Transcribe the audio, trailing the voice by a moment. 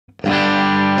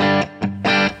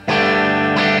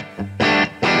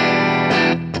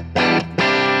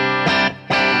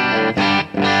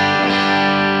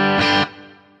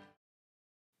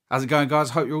How's it going,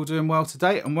 guys? Hope you're all doing well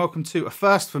today, and welcome to a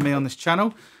first for me on this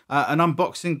channel, an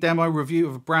unboxing demo review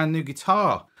of a brand new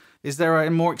guitar. Is there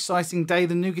a more exciting day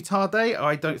than New Guitar Day?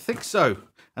 I don't think so,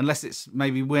 unless it's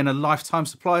maybe win a lifetime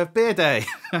supply of beer day.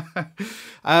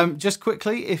 Just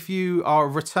quickly, if you are a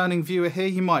returning viewer here,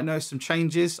 you might notice some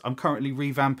changes. I'm currently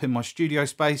revamping my studio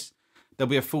space. There'll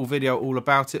be a full video all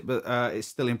about it, but it's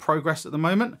still in progress at the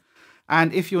moment.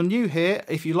 And if you're new here,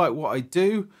 if you like what I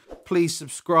do, please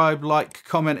subscribe, like,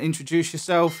 comment, introduce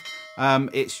yourself.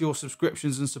 It's your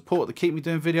subscriptions and support that keep me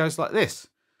doing videos like this.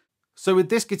 So with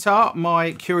this guitar,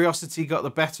 my curiosity got the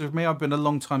better of me. I've been a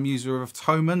long-time user of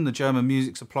Thomann, the German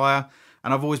music supplier,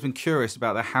 and I've always been curious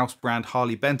about their house brand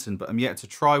Harley Benton, but I'm yet to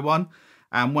try one.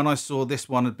 And when I saw this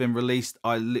one had been released,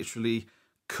 I literally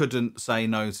couldn't say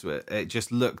no to it. It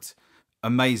just looked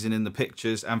amazing in the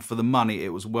pictures, and for the money, it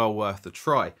was well worth a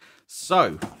try.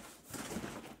 So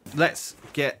let's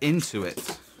get into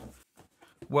it.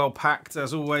 Well packed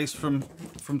as always from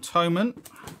Thomann.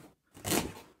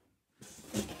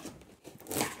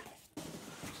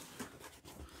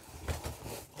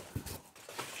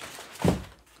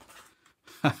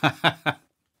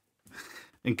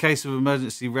 In case of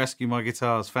emergency, rescue my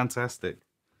guitars. Fantastic.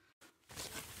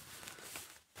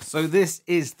 So this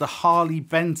is the Harley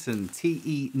Benton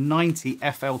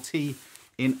TE90FLT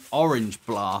in Orange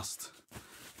Blast.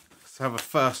 Let's have a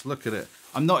first look at it.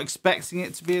 I'm not expecting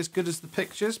it to be as good as the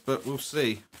pictures, but we'll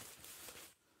see.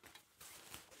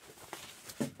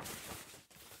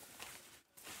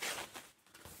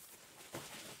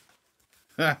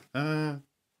 I've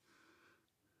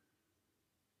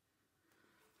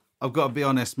got to be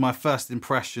honest, my first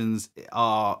impressions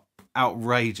are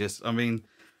outrageous. I mean,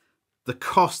 the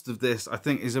cost of this, I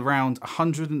think, is around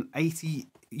 180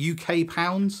 UK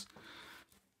pounds.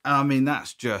 I mean, that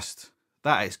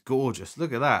is gorgeous.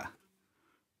 Look at that.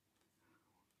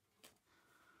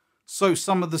 So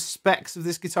some of the specs of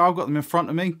this guitar, I've got them in front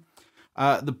of me.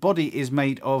 The body is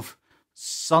made of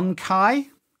Sunkai,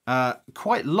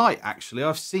 quite light actually.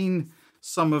 I've seen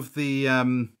some of the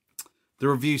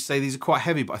reviews say these are quite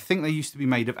heavy, but I think they used to be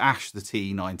made of ash, the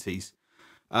TE90s.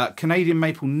 Canadian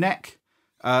maple neck.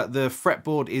 The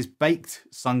fretboard is baked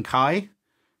Sunkai,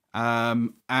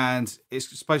 and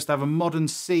it's supposed to have a modern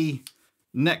C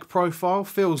neck profile.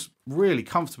 Feels really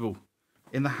comfortable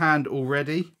in the hand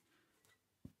already.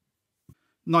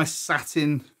 Nice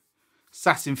satin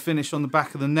finish on the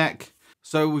back of the neck.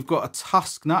 So we've got a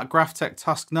tusk nut, Graphtec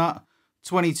tusk nut,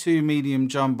 22 medium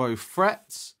jumbo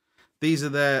frets. These are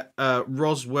their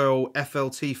Roswell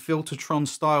FLT Filtertron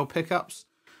style pickups.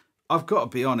 I've got to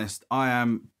be honest, I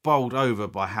am bowled over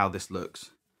by how this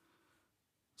looks.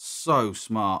 So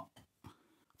smart.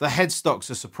 The headstock's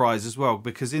a surprise as well,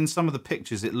 because in some of the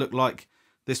pictures it looked like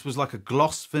this was like a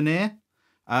gloss veneer,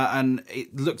 and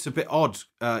it looks a bit odd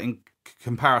in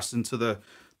comparison to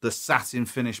the satin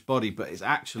finished body, but it's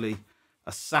actually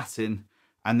a satin,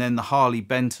 and then the Harley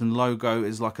Benton logo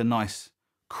is like a nice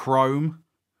chrome.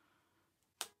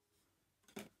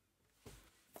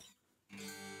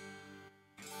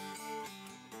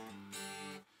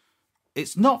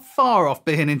 It's not far off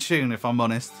being in tune, if I'm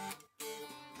honest,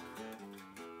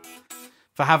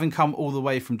 for having come all the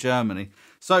way from Germany.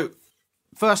 So,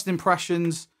 first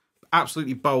impressions,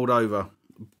 absolutely bowled over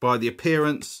by the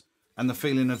appearance and the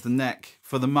feeling of the neck.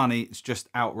 For the money, it's just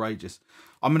outrageous.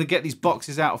 I'm going to get these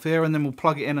boxes out of here and then we'll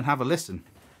plug it in and have a listen.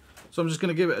 So I'm just going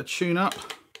to give it a tune up. I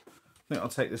think I'll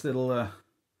take this little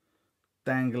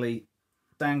dangler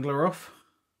off.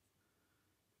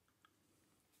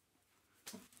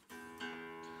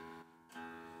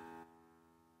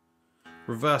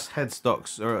 Reverse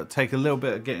headstocks take a little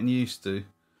bit of getting used to.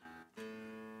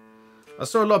 I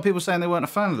saw a lot of people saying they weren't a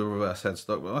fan of the reverse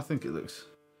headstock, but I think it looks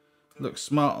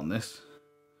smart on this.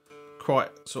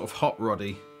 Quite sort of hot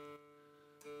roddy.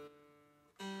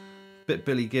 Bit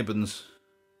Billy Gibbons.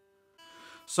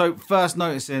 So first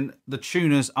noticing, the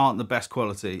tuners aren't the best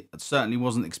quality. I certainly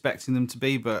wasn't expecting them to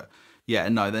be, but yeah,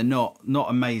 no, they're not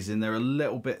amazing. They're a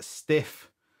little bit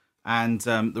stiff, and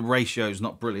the ratio's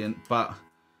not brilliant, but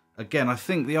again, I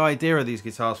think the idea of these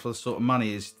guitars for the sort of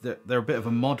money is that they're a bit of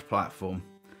a mod platform.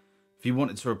 If you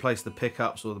wanted to replace the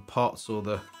pickups or the pots or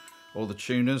the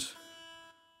tuners,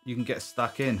 you can get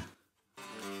stuck in.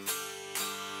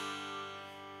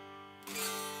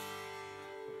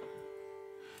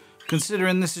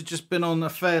 Considering this has just been on a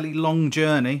fairly long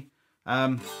journey,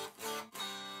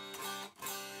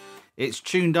 it's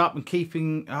tuned up and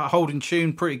holding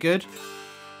tune pretty good.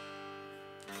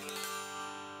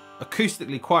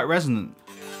 Acoustically quite resonant.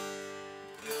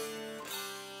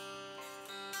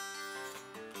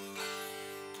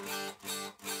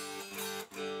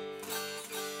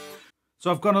 So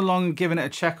I've gone along and given it a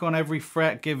check on every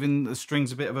fret, giving the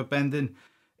strings a bit of a bending.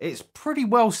 It's pretty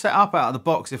well set up out of the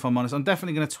box, if I'm honest. I'm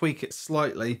definitely going to tweak it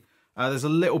slightly. There's a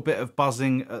little bit of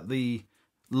buzzing at the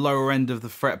lower end of the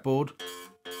fretboard.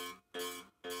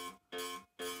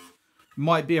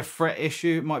 Might be a fret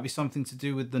issue, it might be something to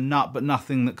do with the nut, but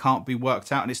nothing that can't be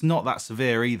worked out, and it's not that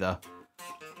severe either.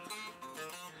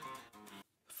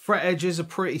 Fret edges are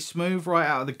pretty smooth right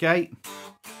out of the gate.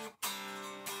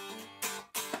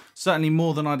 Certainly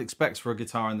more than I'd expect for a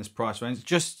guitar in this price range.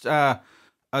 Just a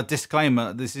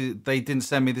disclaimer, they didn't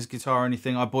send me this guitar or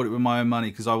anything. I bought it with my own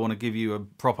money because I want to give you a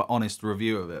proper honest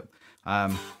review of it.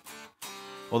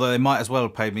 Although they might as well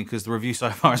have paid me because the review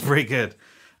so far is pretty good.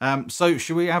 So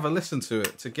should we have a listen to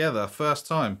it together, first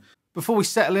time? Before we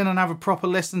settle in and have a proper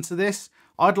listen to this,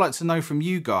 I'd like to know from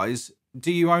you guys,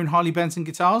 do you own Harley Benton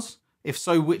guitars? If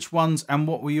so, which ones and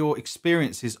what were your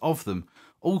experiences of them?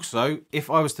 Also, if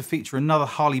I was to feature another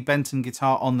Harley Benton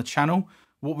guitar on the channel,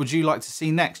 what would you like to see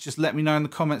next? Just let me know in the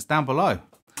comments down below.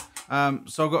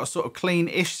 So I've got a sort of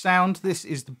clean-ish sound. This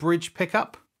is the bridge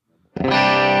pickup.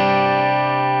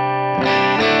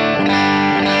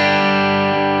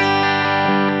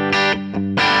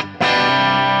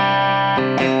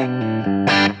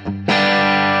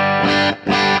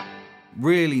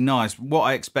 Really nice, what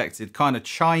I expected, kind of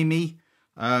chimey,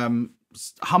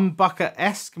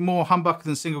 humbucker-esque, more humbucker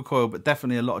than single coil, but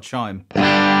definitely a lot of chime.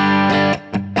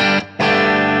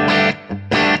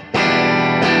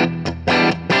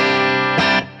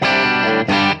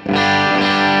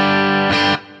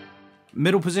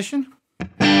 Middle position.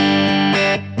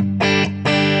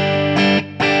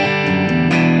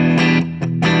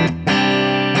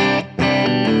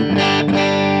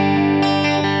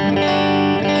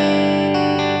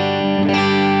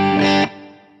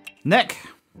 Neck.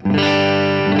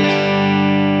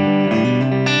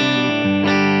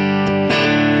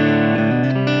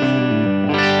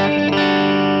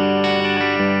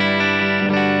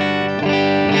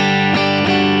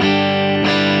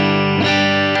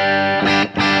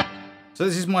 So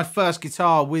this is my first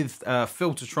guitar with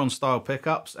Filtertron style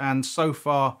pickups, and so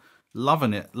far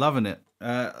loving it, loving it.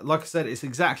 Like I said, it's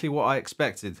exactly what I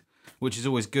expected, which is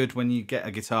always good when you get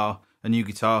a guitar, a new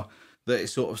guitar, that it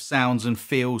sort of sounds and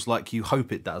feels like you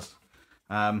hope it does.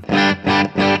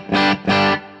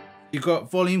 You've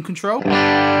got volume control. Quite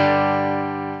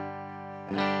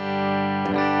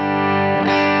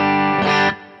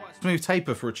smooth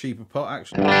taper for a cheaper pot,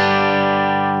 actually.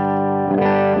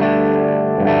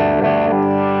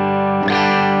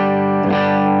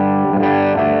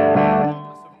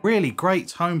 Really great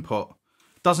tone pot.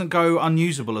 Doesn't go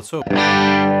unusable at all.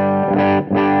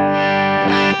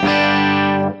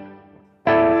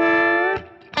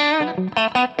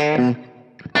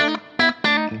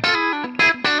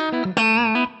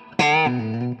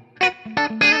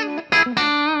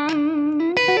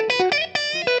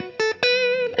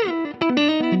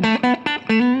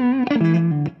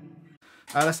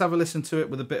 Let's have a listen to it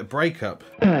with a bit of breakup.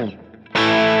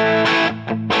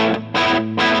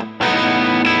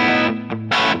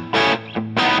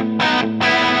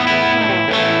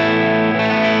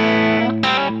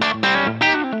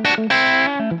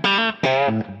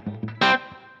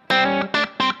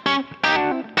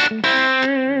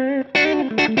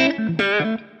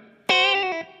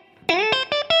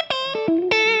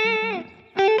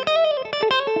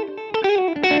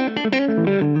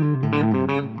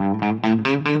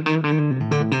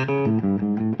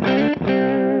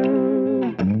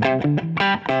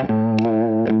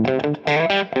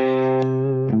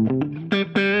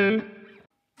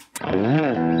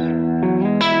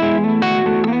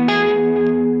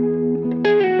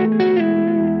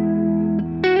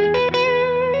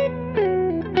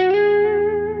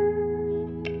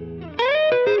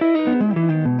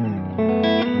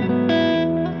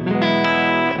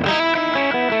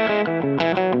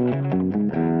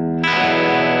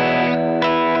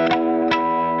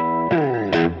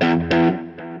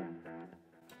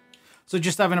 So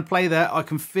just having a play there, I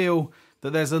can feel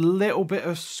that there's a little bit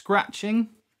of scratching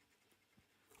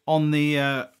on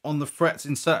the frets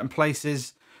in certain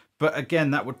places, but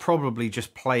again, that would probably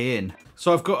just play in.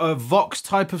 So I've got a Vox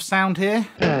type of sound here.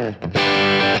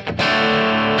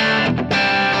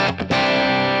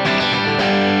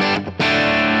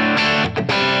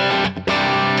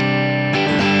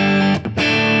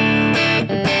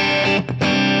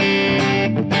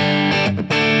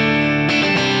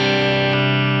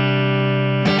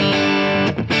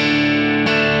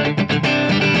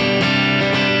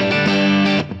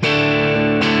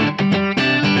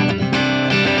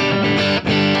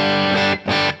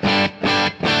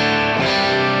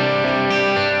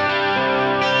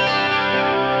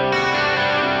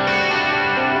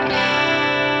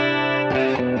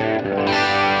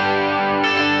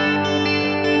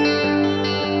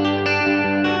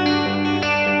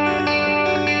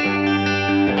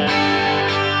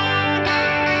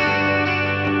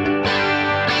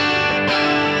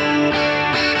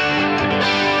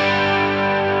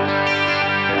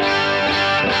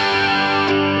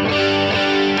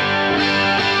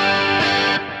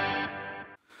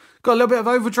 Got a little bit of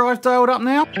overdrive dialed up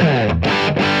now.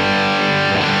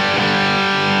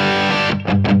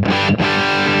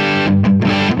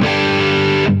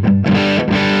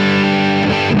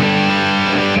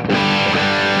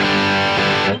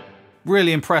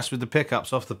 Really impressed with the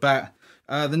pickups off the bat.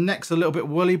 The neck's a little bit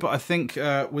woolly, but I think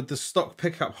with the stock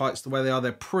pickup heights the way they are,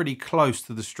 they're pretty close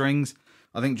to the strings.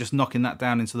 I think just knocking that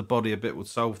down into the body a bit would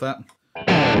solve that.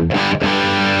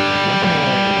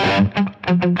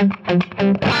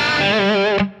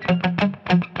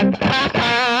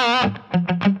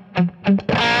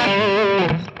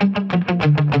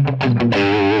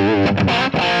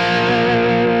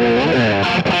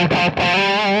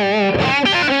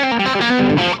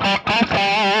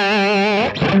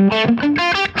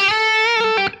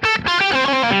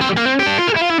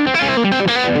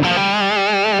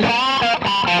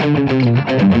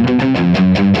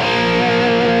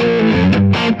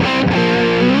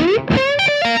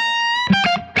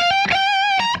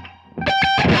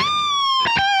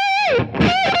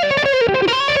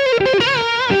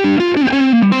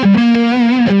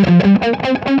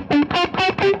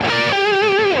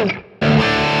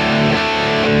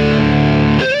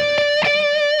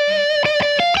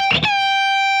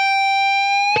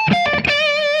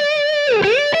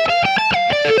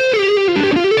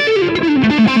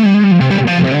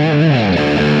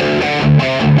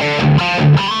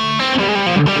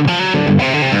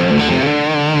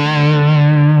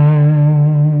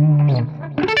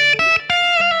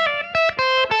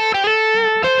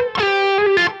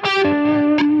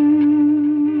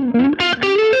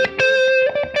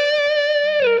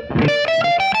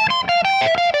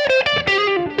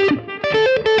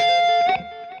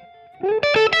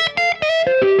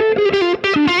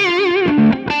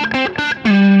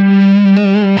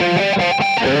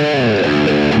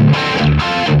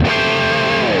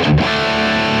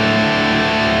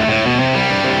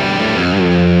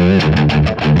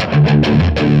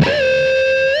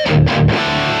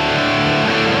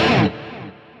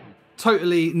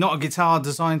 Totally not a guitar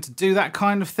designed to do that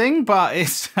kind of thing, but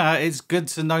it's good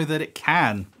to know that it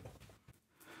can.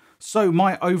 So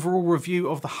my overall review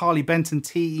of the Harley Benton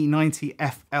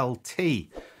TE90FLT.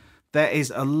 There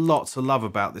is a lot to love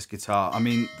about this guitar. I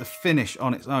mean, the finish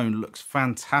on its own looks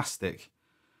fantastic.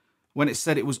 When it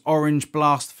said it was orange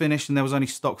blast finish and there was only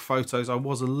stock photos, I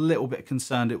was a little bit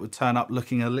concerned it would turn up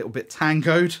looking a little bit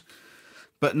tangoed.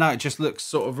 But no, it just looks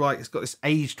sort of like it's got this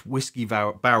aged whiskey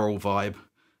barrel vibe,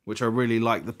 which I really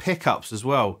like. The pickups as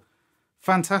well,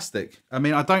 fantastic. I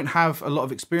mean, I don't have a lot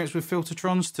of experience with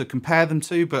Filtertrons to compare them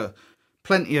to, but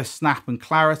plenty of snap and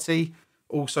clarity,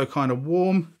 also kind of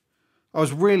warm. I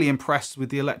was really impressed with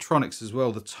the electronics as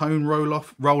well. The tone roll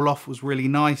off was really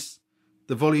nice.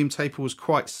 The volume taper was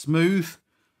quite smooth.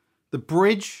 The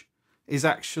bridge is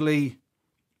actually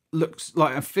looks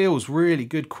like and feels really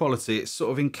good quality. It's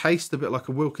sort of encased a bit like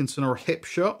a Wilkinson or a hip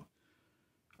shot.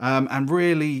 And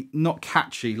really not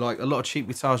catchy. Like a lot of cheap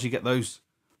guitars, you get those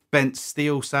bent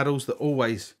steel saddles that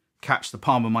always catch the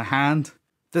palm of my hand.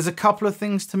 There's a couple of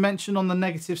things to mention on the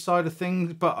negative side of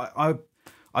things, but I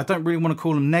don't really want to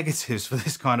call them negatives for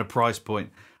this kind of price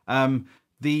point.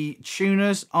 The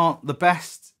tuners aren't the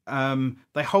best.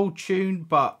 They hold tune,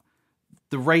 but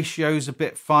the ratio's a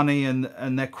bit funny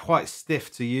and they're quite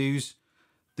stiff to use.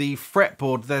 The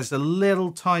fretboard, there's a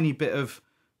little tiny bit of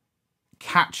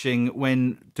catching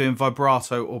when doing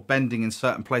vibrato or bending in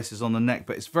certain places on the neck,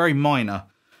 but it's very minor,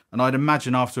 and I'd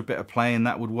imagine after a bit of playing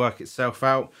that would work itself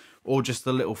out, or just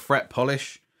a little fret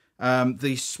polish.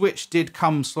 The switch did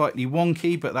come slightly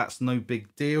wonky, but that's no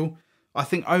big deal. I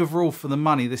think overall for the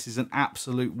money this is an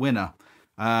absolute winner.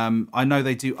 I know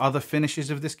they do other finishes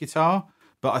of this guitar,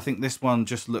 but I think this one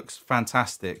just looks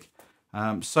fantastic.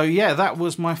 So yeah, that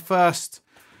was my first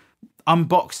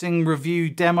unboxing review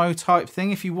demo type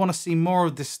thing. If you want to see more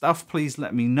of this stuff, please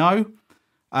let me know.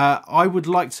 I would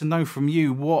like to know from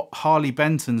you what Harley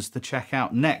Bentons to check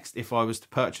out next. If I was to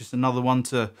purchase another one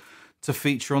to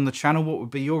feature on the channel, what would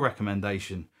be your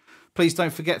recommendation? Please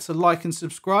don't forget to like and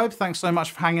subscribe. Thanks so much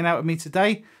for hanging out with me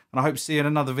today, and I hope to see you in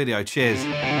another video. Cheers.